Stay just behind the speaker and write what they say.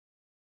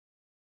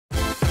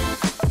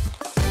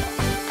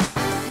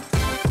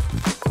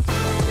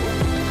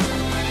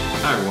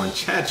everyone,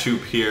 Chad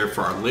Choop here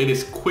for our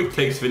latest quick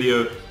takes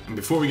video. And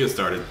before we get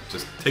started,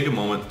 just take a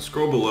moment,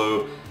 scroll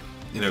below,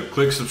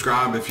 click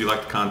subscribe if you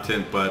like the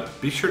content, but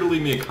be sure to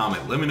leave me a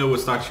comment. Let me know what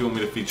stocks you want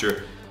me to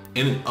feature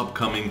in an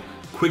upcoming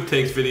quick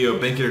takes video,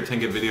 bank it or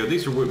tank it video.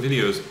 These are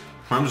videos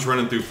where I'm just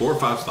running through 4 or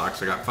 5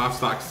 stocks. I got 5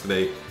 stocks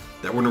today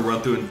that we're gonna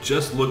run through and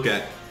just look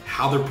at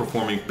how they're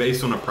performing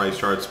based on the price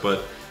charts.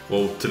 But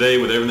well, today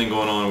with everything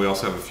going on, we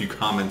also have a few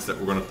comments that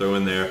we're gonna throw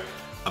in there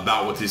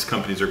about what these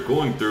companies are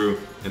going through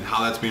and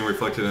how that's being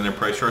reflected in their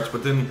price charts,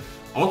 but then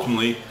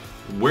ultimately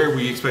where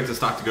we expect the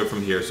stock to go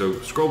from here. So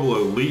scroll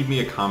below, leave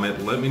me a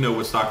comment, let me know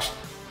what stocks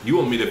you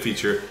want me to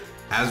feature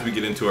as we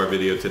get into our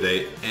video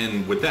today.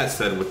 And with that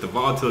said, with the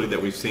volatility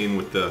that we've seen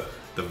with the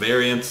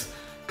variants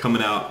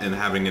coming out and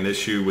having an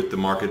issue with the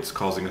markets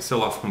causing a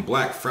sell-off on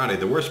Black Friday,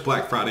 the worst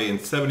Black Friday in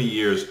 70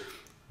 years,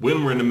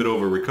 when we're in the middle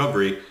of a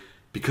recovery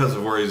because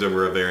of worries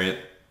over a variant,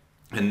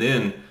 and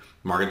then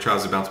market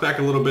tries to bounce back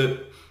a little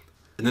bit.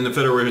 And then the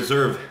Federal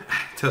Reserve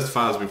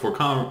testifies before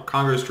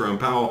Congress. Jerome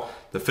Powell,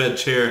 the Fed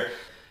chair,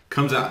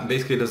 comes out and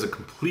basically does a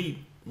complete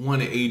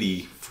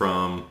 180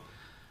 from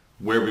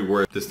where we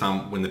were this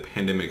time when the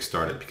pandemic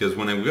started. Because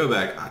when I go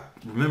back, I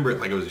remember it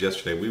like it was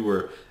yesterday. We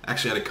were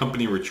actually at a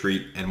company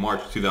retreat in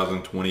March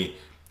 2020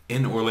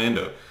 in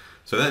Orlando.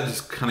 So that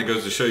just kind of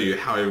goes to show you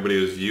how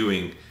everybody was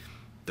viewing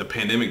the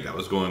pandemic that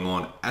was going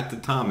on at the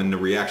time and the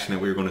reaction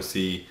that we were going to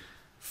see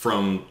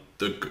from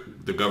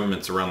the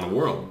governments around the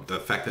world. The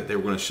fact that they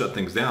were going to shut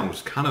things down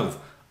was kind of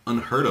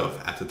unheard of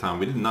at the time.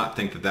 We did not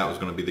think that that was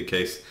going to be the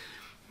case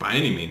by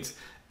any means.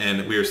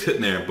 And we were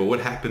sitting there, but what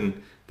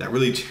happened that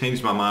really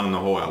changed my mind on the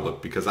whole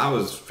outlook, because I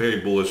was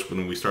very bullish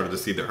when we started to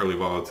see the early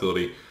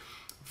volatility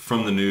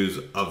from the news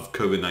of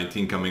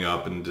COVID-19 coming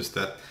up, and just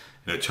that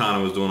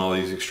China was doing all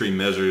these extreme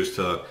measures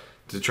to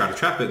try to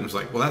trap it. And it was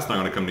like, well, that's not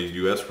going to come to the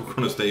U.S. We're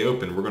going to stay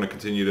open. We're going to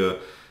continue to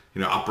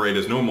operate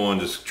as normal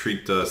and just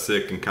treat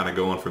sick and kind of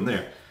go on from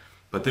there.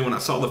 But then when I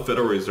saw the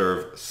Federal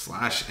Reserve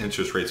slash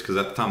interest rates, because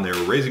at the time they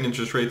were raising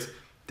interest rates,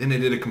 then they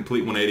did a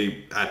complete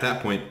 180 at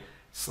that point,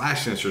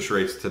 slash interest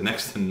rates to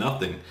next to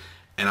nothing.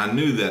 And I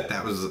knew that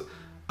that was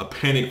a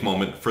panic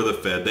moment for the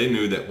Fed. They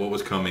knew that what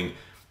was coming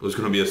was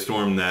going to be a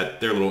storm, that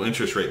their little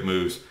interest rate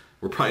moves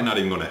were probably not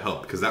even going to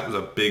help, because that was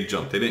a big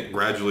jump. They didn't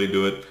gradually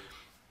do it.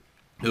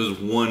 It was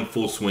one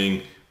full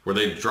swing where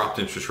they dropped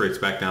interest rates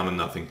back down to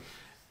nothing.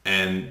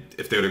 And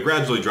if they would have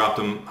gradually dropped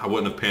them, I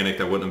wouldn't have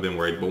panicked, I wouldn't have been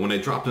worried. But when they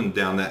dropped them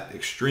down that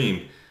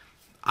extreme,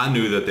 I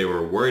knew that they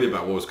were worried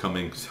about what was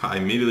coming. So I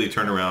immediately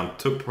turned around,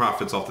 took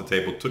profits off the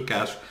table, took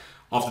cash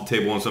off the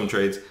table on some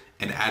trades,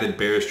 and added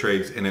bearish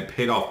trades, and it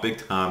paid off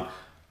big time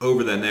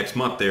over that next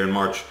month there in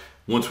March.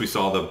 Once we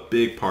saw the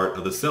big part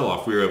of the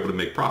sell-off, we were able to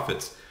make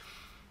profits.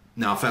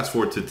 Now fast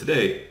forward to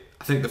today,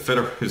 I think the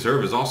Federal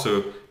Reserve is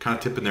also kind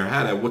of tipping their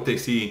hat at what they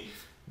see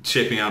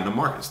shaping out in the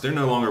markets. They're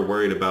no longer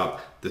worried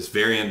about this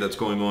variant that's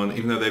going on,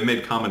 even though they've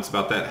made comments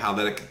about that, how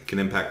that can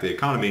impact the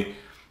economy.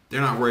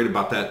 They're not worried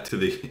about that to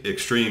the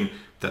extreme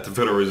that the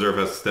Federal Reserve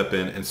has to step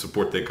in and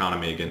support the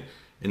economy again.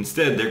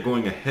 Instead, they're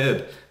going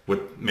ahead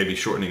with maybe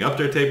shortening up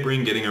their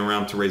tapering, getting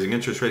around to raising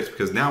interest rates,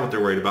 because now what they're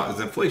worried about is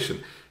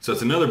inflation. So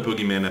it's another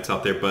boogeyman that's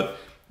out there. But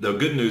the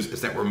good news is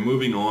that we're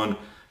moving on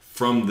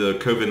from the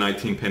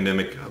COVID-19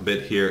 pandemic a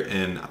bit here,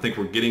 and I think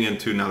we're getting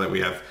into, now that we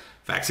have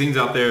vaccines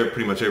out there,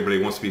 pretty much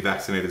everybody wants to be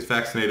vaccinated is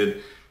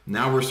vaccinated.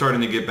 Now we're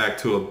starting to get back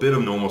to a bit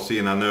of normalcy,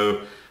 and I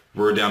know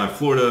we're down in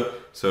Florida,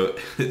 so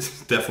it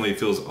definitely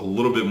feels a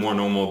little bit more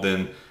normal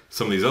than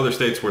some of these other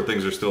states where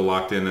things are still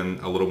locked in and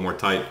a little more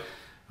tight.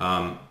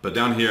 But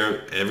down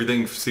here,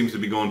 everything seems to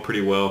be going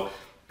pretty well,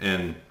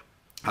 and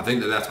I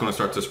think that that's going to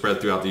start to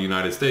spread throughout the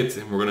United States,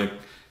 and we're going to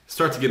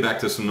start to get back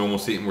to some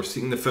normalcy. And we're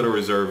seeing the Federal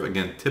Reserve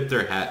again tip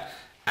their hat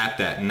at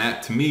that, and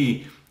that to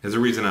me is the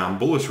reason I'm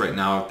bullish right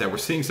now, that we're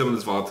seeing some of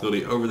this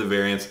volatility over the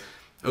variance,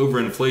 over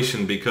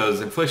inflation,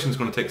 because inflation is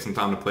going to take some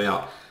time to play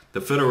out.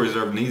 The Federal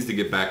Reserve needs to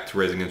get back to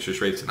raising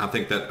interest rates, and I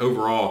think that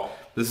overall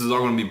this is all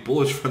going to be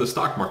bullish for the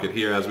stock market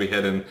here as we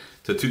head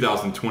into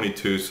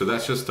 2022. So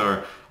that's just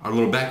our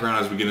little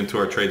background as we get into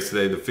our trades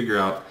today, to figure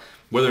out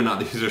whether or not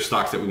these are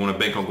stocks that we want to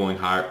bank on going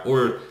higher,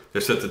 or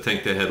they're set to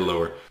tank to head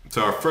lower.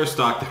 So our first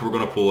stock that we're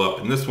going to pull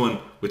up, and this one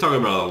we talk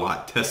about a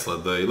lot, Tesla,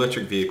 the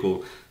electric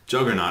vehicle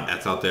juggernaut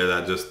that's out there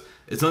that just,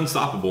 it's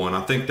unstoppable. And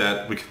I think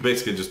that we can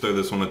basically just throw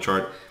this on a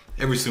chart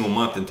every single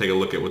month and take a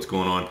look at what's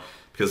going on.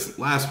 Because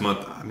last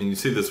month, I mean, you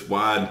see this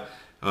wide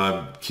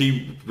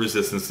key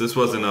resistance. This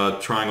wasn't a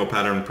triangle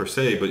pattern per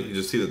se, but you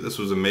just see that this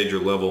was a major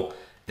level.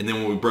 And then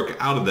when we broke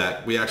out of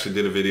that, we actually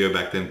did a video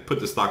back then, put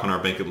the stock on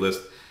our bank it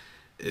list.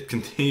 It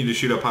continued to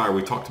shoot up higher.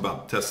 We talked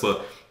about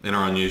Tesla and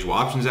our unusual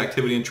options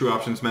activity and true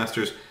options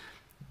masters.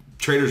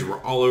 Traders were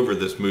all over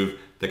this move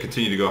that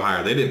continued to go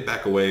higher. They didn't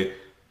back away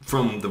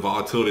from the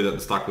volatility that the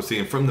stock was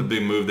seeing, from the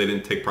big move. They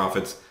didn't take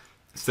profits.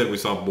 Instead, we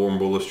saw more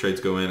bullish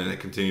trades go in, and it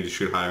continued to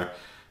shoot higher.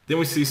 Then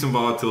we see some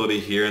volatility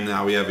here, and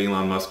now we have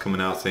Elon Musk coming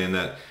out saying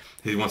that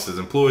he wants his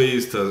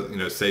employees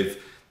to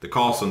save the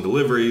costs on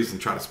deliveries and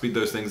try to speed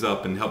those things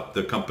up and help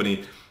the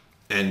company.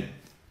 And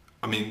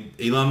I mean,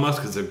 Elon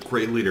Musk is a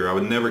great leader. I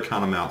would never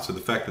count him out. So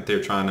the fact that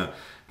they're trying to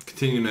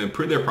continuing to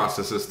improve their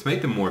processes to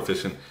make them more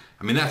efficient.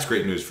 I mean, that's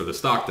great news for the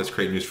stock. That's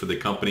great news for the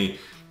company.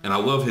 And I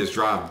love his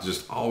drive to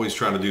just always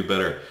try to do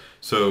better.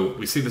 So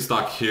we see the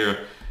stock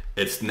here.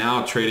 It's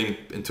now trading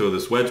into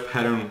this wedge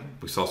pattern.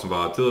 We saw some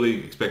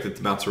volatility, expect it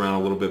to bounce around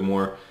a little bit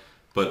more.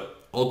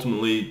 But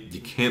ultimately,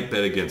 you can't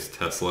bet against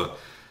Tesla.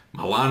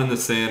 My line in the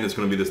sand is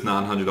going to be this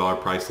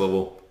 $900 price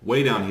level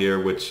way down here,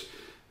 which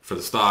for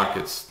the stock,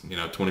 it's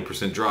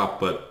 20% drop.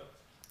 But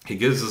it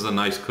gives us a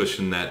nice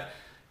cushion that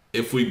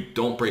if we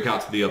don't break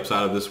out to the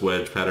upside of this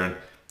wedge pattern,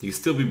 you can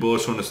still be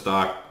bullish on the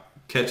stock,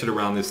 catch it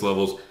around these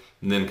levels,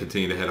 and then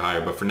continue to head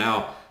higher. But for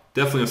now,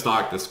 definitely a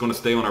stock that's going to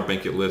stay on our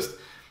bank it list.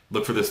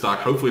 Look for this stock,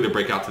 hopefully to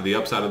break out to the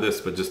upside of this,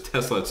 but just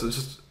Tesla,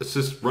 it's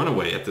just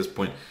runaway at this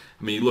point.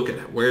 I mean, you look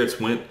at where it's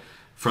went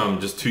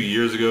from just 2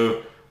 years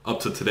ago up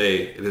to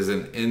today. It is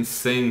an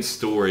insane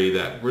story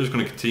that we're just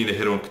going to continue to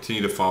hit on,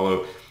 continue to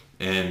follow.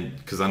 And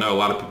because I know a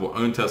lot of people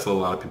own Tesla, a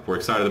lot of people are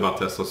excited about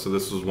Tesla, so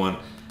this was one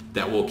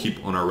that we'll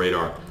keep on our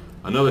radar.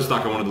 Another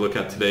stock I wanted to look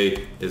at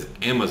today is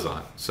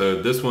Amazon. So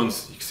this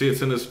one's, you can see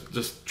it's in this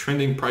just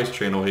trending price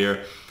channel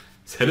here.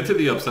 It's headed to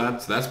the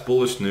upside, so that's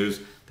bullish news.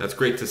 That's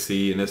great to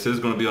see, and this is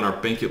going to be on our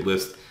bank it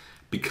list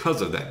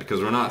because of that, because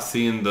we're not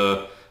seeing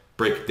the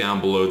break down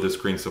below this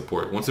green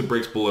support. Once it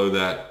breaks below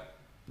that,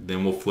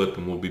 then we'll flip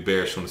and we'll be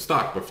bearish on the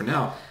stock. But for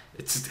now,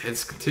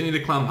 it's continued to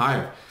climb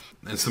higher.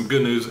 And some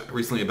good news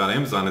recently about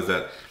Amazon is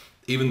that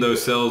even though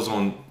sales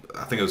on,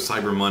 I think it was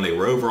Cyber Monday,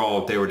 were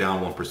overall, they were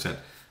down 1%.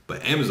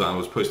 But Amazon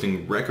was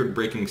posting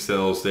record-breaking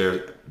sales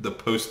there the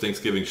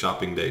post-Thanksgiving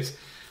shopping days.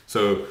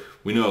 So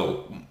we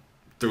know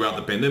throughout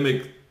the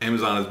pandemic,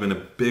 Amazon has been a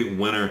big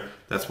winner.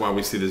 That's why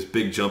we see this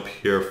big jump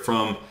here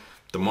from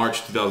the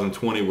March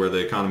 2020 where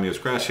the economy was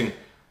crashing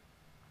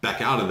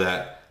back out of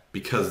that,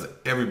 because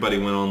everybody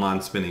went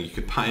online spending. You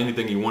could buy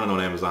anything you wanted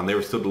on Amazon. They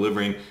were still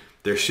delivering.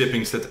 Their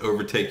shipping set to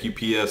overtake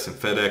UPS and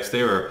FedEx.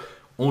 They are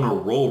on a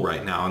roll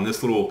right now. And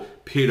this little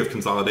period of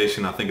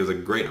consolidation, I think, is a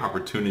great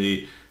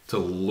opportunity to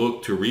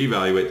look to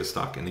reevaluate the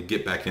stock and to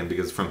get back in,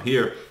 because from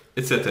here,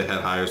 it's set to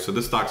head higher. So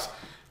this stock's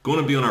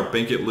going to be on our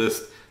bank it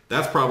list.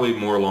 That's probably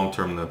more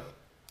long-term though.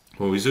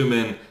 When we zoom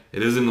in,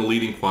 it is in the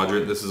leading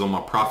quadrant. This is on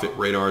my profit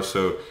radar.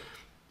 So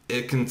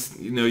it can,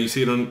 you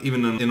see it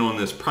even on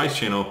this price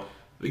channel.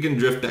 We can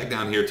drift back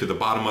down here to the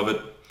bottom of it,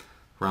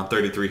 around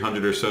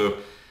 3,300 or so.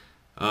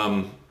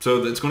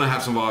 So it's going to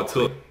have some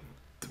volatility,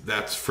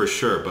 that's for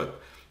sure.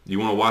 But you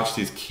want to watch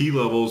these key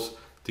levels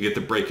to get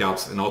the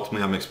breakouts, and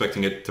ultimately I'm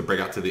expecting it to break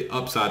out to the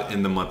upside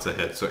in the months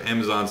ahead. So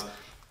Amazon's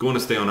going to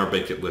stay on our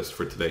bank it list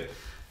for today.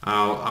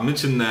 I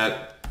mentioned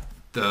that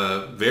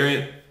the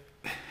variant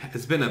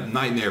has been a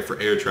nightmare for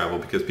air travel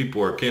because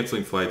people are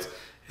canceling flights.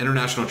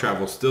 International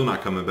travel is still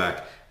not coming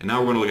back. And now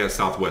we're going to look at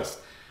Southwest.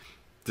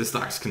 This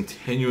stock's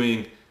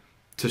continuing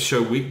to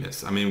show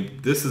weakness. I mean,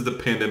 this is the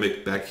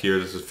pandemic back here.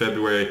 This is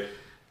February.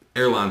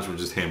 Airlines were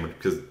just hammered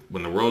because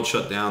when the world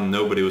shut down,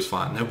 nobody was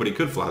flying. Nobody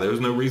could fly. There was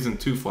no reason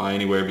to fly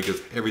anywhere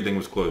because everything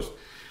was closed.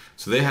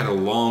 So they had a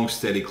long,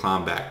 steady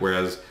climb back.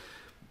 Whereas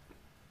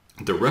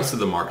the rest of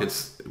the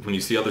markets, when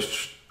you see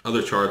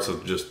other charts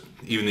of just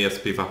even the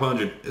S&P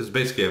 500, is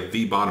basically a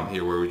V bottom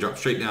here where we drop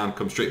straight down,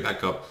 come straight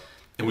back up,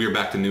 and we are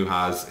back to new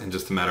highs in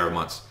just a matter of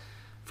months.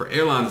 For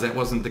airlines, that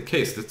wasn't the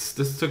case.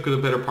 This took the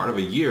better part of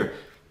a year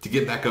to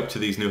get back up to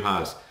these new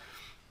highs.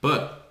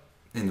 But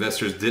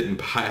investors didn't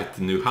buy at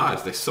the new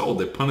highs. They sold.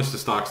 They punished the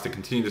stocks to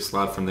continue to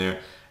slide from there.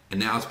 And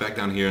now it's back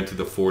down here into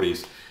the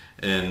 40s.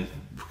 And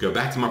go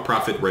back to my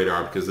profit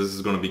radar because this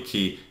is going to be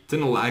key. It's in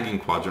the lagging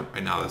quadrant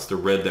right now. That's the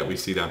red that we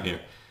see down here.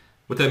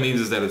 What that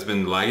means is that it's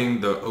been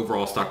lagging the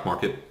overall stock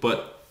market,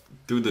 but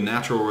through the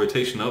natural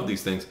rotation of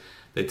these things,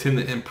 they tend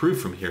to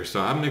improve from here.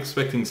 So I'm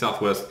expecting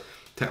Southwest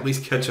to at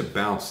least catch a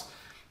bounce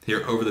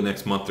here over the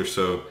next month or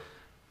so,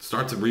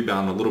 start to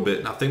rebound a little bit.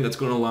 And I think that's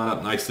going to line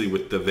up nicely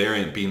with the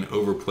variant being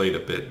overplayed a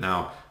bit.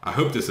 Now, I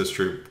hope this is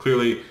true.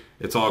 Clearly,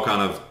 it's all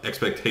kind of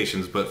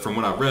expectations, but from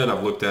what I've read,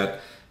 I've looked at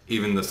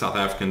even the South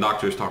African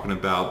doctors talking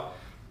about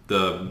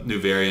the new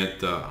variant,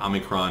 the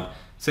Omicron,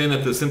 saying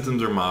that the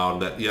symptoms are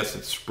mild, that yes,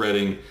 it's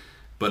spreading,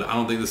 but I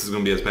don't think this is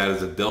going to be as bad as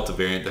the Delta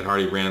variant that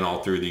already ran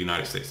all through the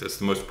United States. That's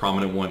the most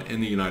prominent one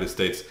in the United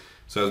States.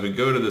 So as we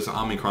go to this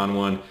Omicron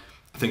one,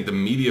 I think the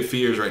media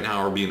fears right now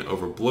are being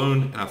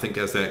overblown. And I think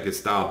as that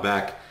gets dialed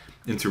back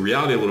into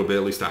reality a little bit,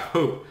 at least I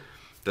hope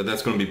that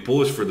that's going to be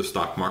bullish for the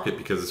stock market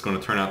because it's going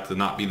to turn out to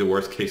not be the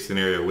worst case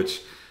scenario, which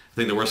I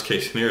think the worst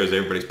case scenario is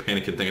everybody's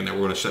panicking thinking that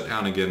we're going to shut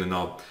down again and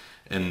all.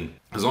 And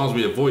as long as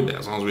we avoid that,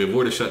 as long as we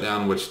avoid a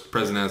shutdown, which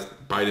President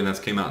Biden has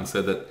came out and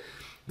said that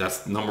that's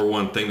the number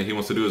one thing that he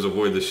wants to do is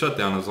avoid the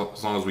shutdown as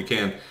long as we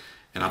can.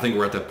 And I think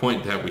we're at that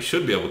point that we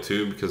should be able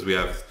to because we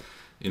have,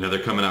 they're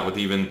coming out with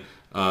even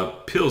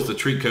pills to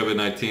treat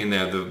COVID-19. They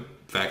have the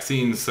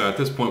vaccines. So at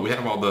this point, we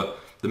have all the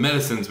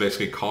medicines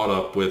basically caught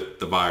up with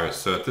the virus.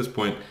 So at this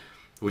point,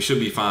 we should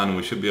be fine and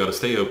we should be able to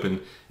stay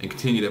open and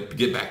continue to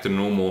get back to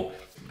normal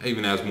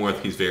even as more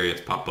of these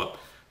variants pop up.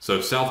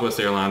 So Southwest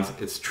Airlines,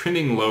 it's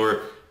trending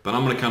lower, but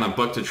I'm going to kind of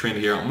buck the trend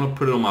here. I'm going to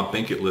put it on my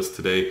bank it list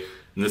today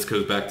And this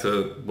goes back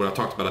to what I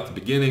talked about at the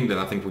beginning, that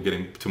I think we're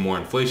getting to more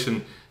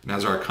inflation. And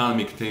as our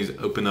economy continues to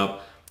open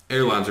up,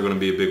 airlines are going to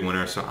be a big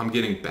winner. So I'm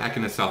getting back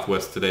into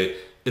Southwest today.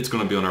 It's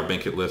going to be on our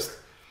bank it list.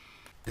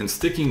 And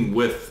sticking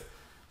with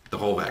the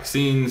whole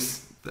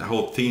vaccines, the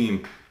whole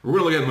theme, we're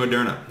going to look at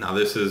Moderna. Now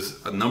this is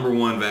a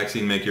 #1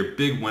 vaccine maker,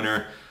 big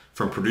winner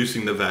from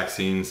producing the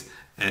vaccines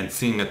and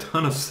seeing a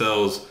ton of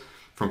sales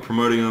from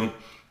promoting them.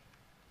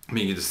 I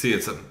mean, you can see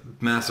it's a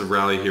massive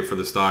rally here for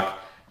the stock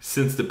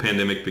since the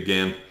pandemic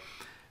began.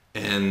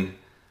 And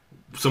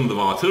some of the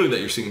volatility that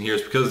you're seeing here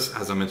is because,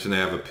 as I mentioned, they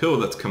have a pill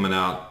that's coming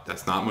out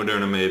that's not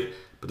Moderna made,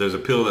 but there's a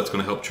pill that's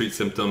going to help treat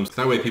symptoms.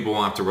 That way people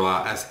won't have to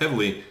rely as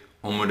heavily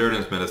on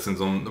Moderna's medicines,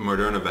 on the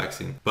Moderna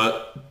vaccine.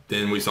 But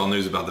then we saw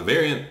news about the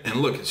variant, and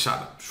look, it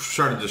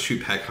started to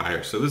shoot back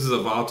higher. So this is a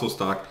volatile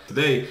stock.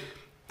 Today,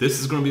 this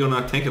is going to be on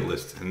our tank it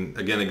list. And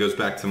again, it goes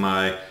back to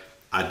my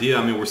idea.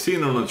 I mean, we're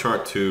seeing it on the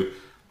chart too.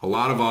 A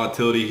lot of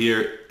volatility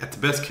here. At the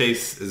best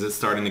case, is it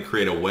starting to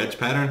create a wedge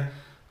pattern,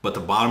 but the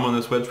bottom on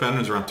this wedge pattern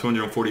is around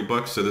 240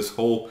 bucks. So this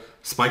whole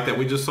spike that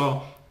we just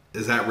saw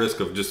is at risk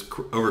of just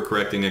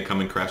overcorrecting and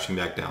coming crashing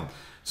back down.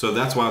 So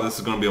that's why this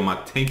is going to be on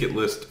my tank it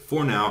list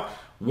for now.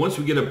 Once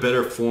we get a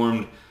better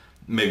formed,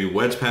 maybe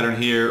wedge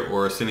pattern here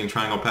or ascending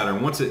triangle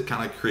pattern, once it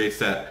kind of creates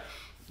that,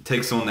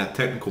 takes on that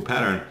technical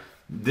pattern,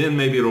 then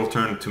maybe it'll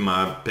turn to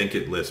my bank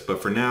it list.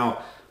 But for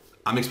now,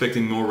 I'm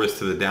expecting more risk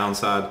to the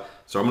downside.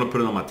 So I'm going to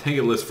put it on my tank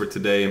it list for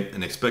today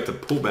and expect a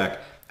pullback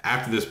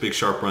after this big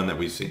sharp run that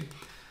we've seen.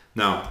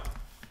 Now,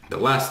 the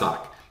last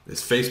stock is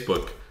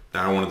Facebook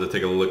that I wanted to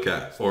take a look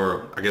at,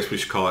 or I guess we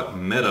should call it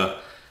Meta,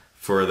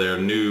 for their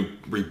new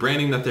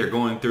rebranding that they're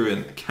going through.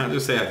 And can I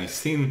just say, have you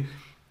seen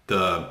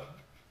the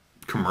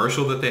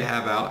commercial that they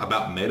have out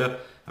about Meta?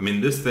 I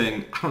mean, this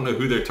thing, I don't know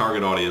who their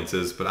target audience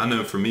is, but I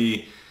know for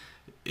me,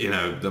 you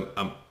know,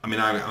 I'm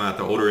at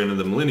the older end of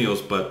the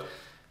millennials, but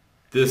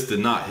this did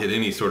not hit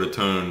any sort of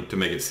tone to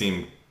make it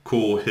seem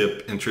cool,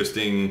 hip,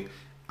 interesting.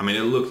 I mean,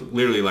 it looked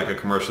literally like a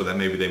commercial that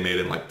maybe they made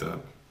in like the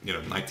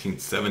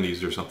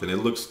 1970s or something. It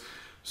looks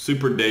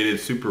super dated,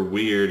 super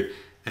weird.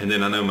 And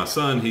then I know my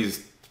son,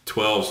 he's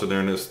 12, so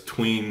they're in this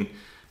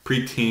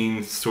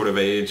preteen sort of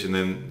age, and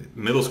then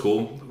middle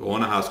school,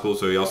 going to high school,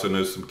 so he also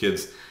knows some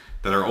kids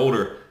that are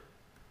older.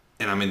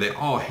 And I mean, they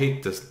all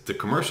hate the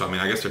commercial. I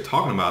mean, I guess they're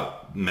talking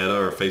about Meta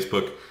or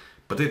Facebook,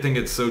 but they think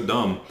it's so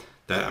dumb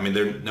that, I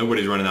mean,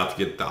 nobody's running out to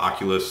get the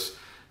Oculus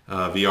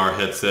VR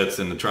headsets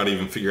and to try to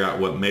even figure out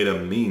what Meta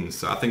means.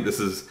 So I think this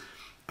is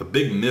a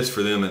big miss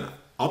for them, and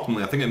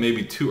ultimately I think it may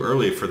be too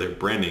early for their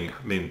branding.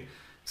 I mean,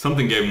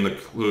 something gave them the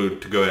clue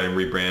to go ahead and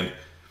rebrand,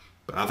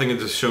 but I think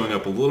it's just showing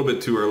up a little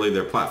bit too early.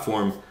 Their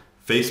platform,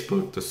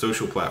 Facebook, the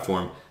social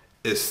platform,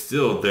 is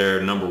still their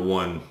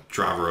 #1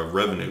 driver of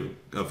revenue,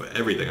 of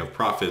everything, of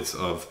profits,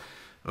 of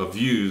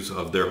views,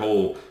 of their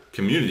whole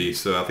community.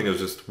 So I think it was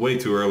just way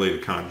too early to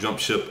kind of jump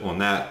ship on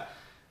that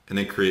and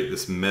then create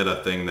this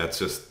Meta thing that's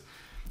just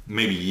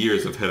maybe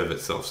years ahead of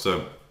itself.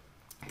 So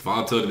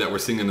volatility that we're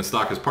seeing in the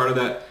stock is part of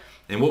that.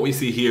 And what we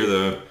see here,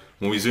 though,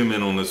 when we zoom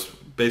in on this,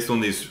 based on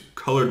these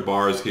colored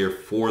bars here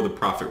for the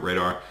profit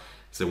radar,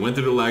 is it went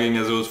through the lagging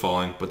as it was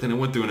falling, but then it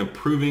went through an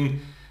improving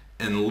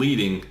and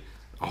leading,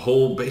 a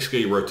whole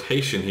basically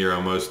rotation here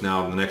almost.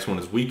 Now the next one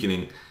is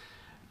weakening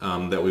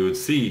that we would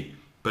see,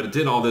 but it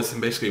did all this and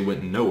basically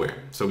went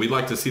nowhere. So we'd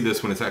like to see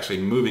this when it's actually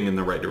moving in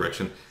the right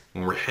direction,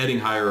 when we're heading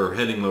higher or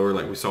heading lower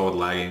like we saw with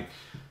lagging.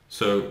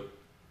 So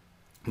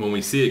when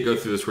we see it go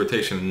through this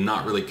rotation and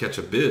not really catch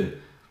a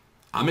bid,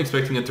 I'm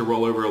expecting it to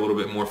roll over a little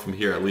bit more from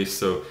here at least.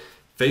 So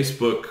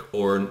Facebook,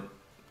 or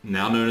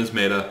now known as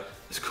Meta,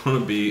 is going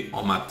to be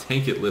on my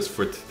tank it list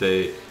for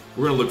today.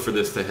 We're going to look for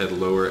this to head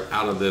lower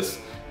out of this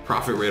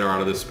profit radar,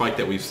 out of this spike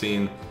that we've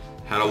seen.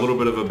 Had a little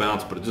bit of a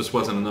bounce, but it just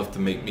wasn't enough to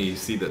make me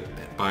see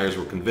that buyers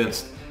were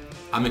convinced.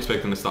 I'm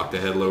expecting the stock to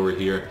head lower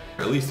here,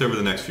 at least over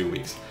the next few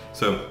weeks.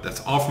 So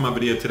that's all for my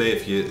video today.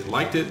 If you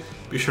liked it,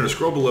 be sure to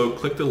scroll below,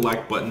 click the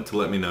like button to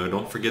let me know.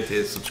 Don't forget to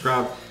hit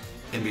subscribe,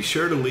 and be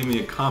sure to leave me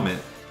a comment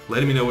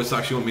letting me know what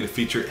stocks you want me to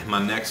feature in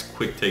my next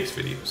quick takes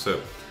video.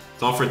 So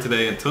that's all for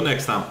today. Until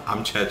next time,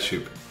 I'm Chad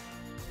Shoup.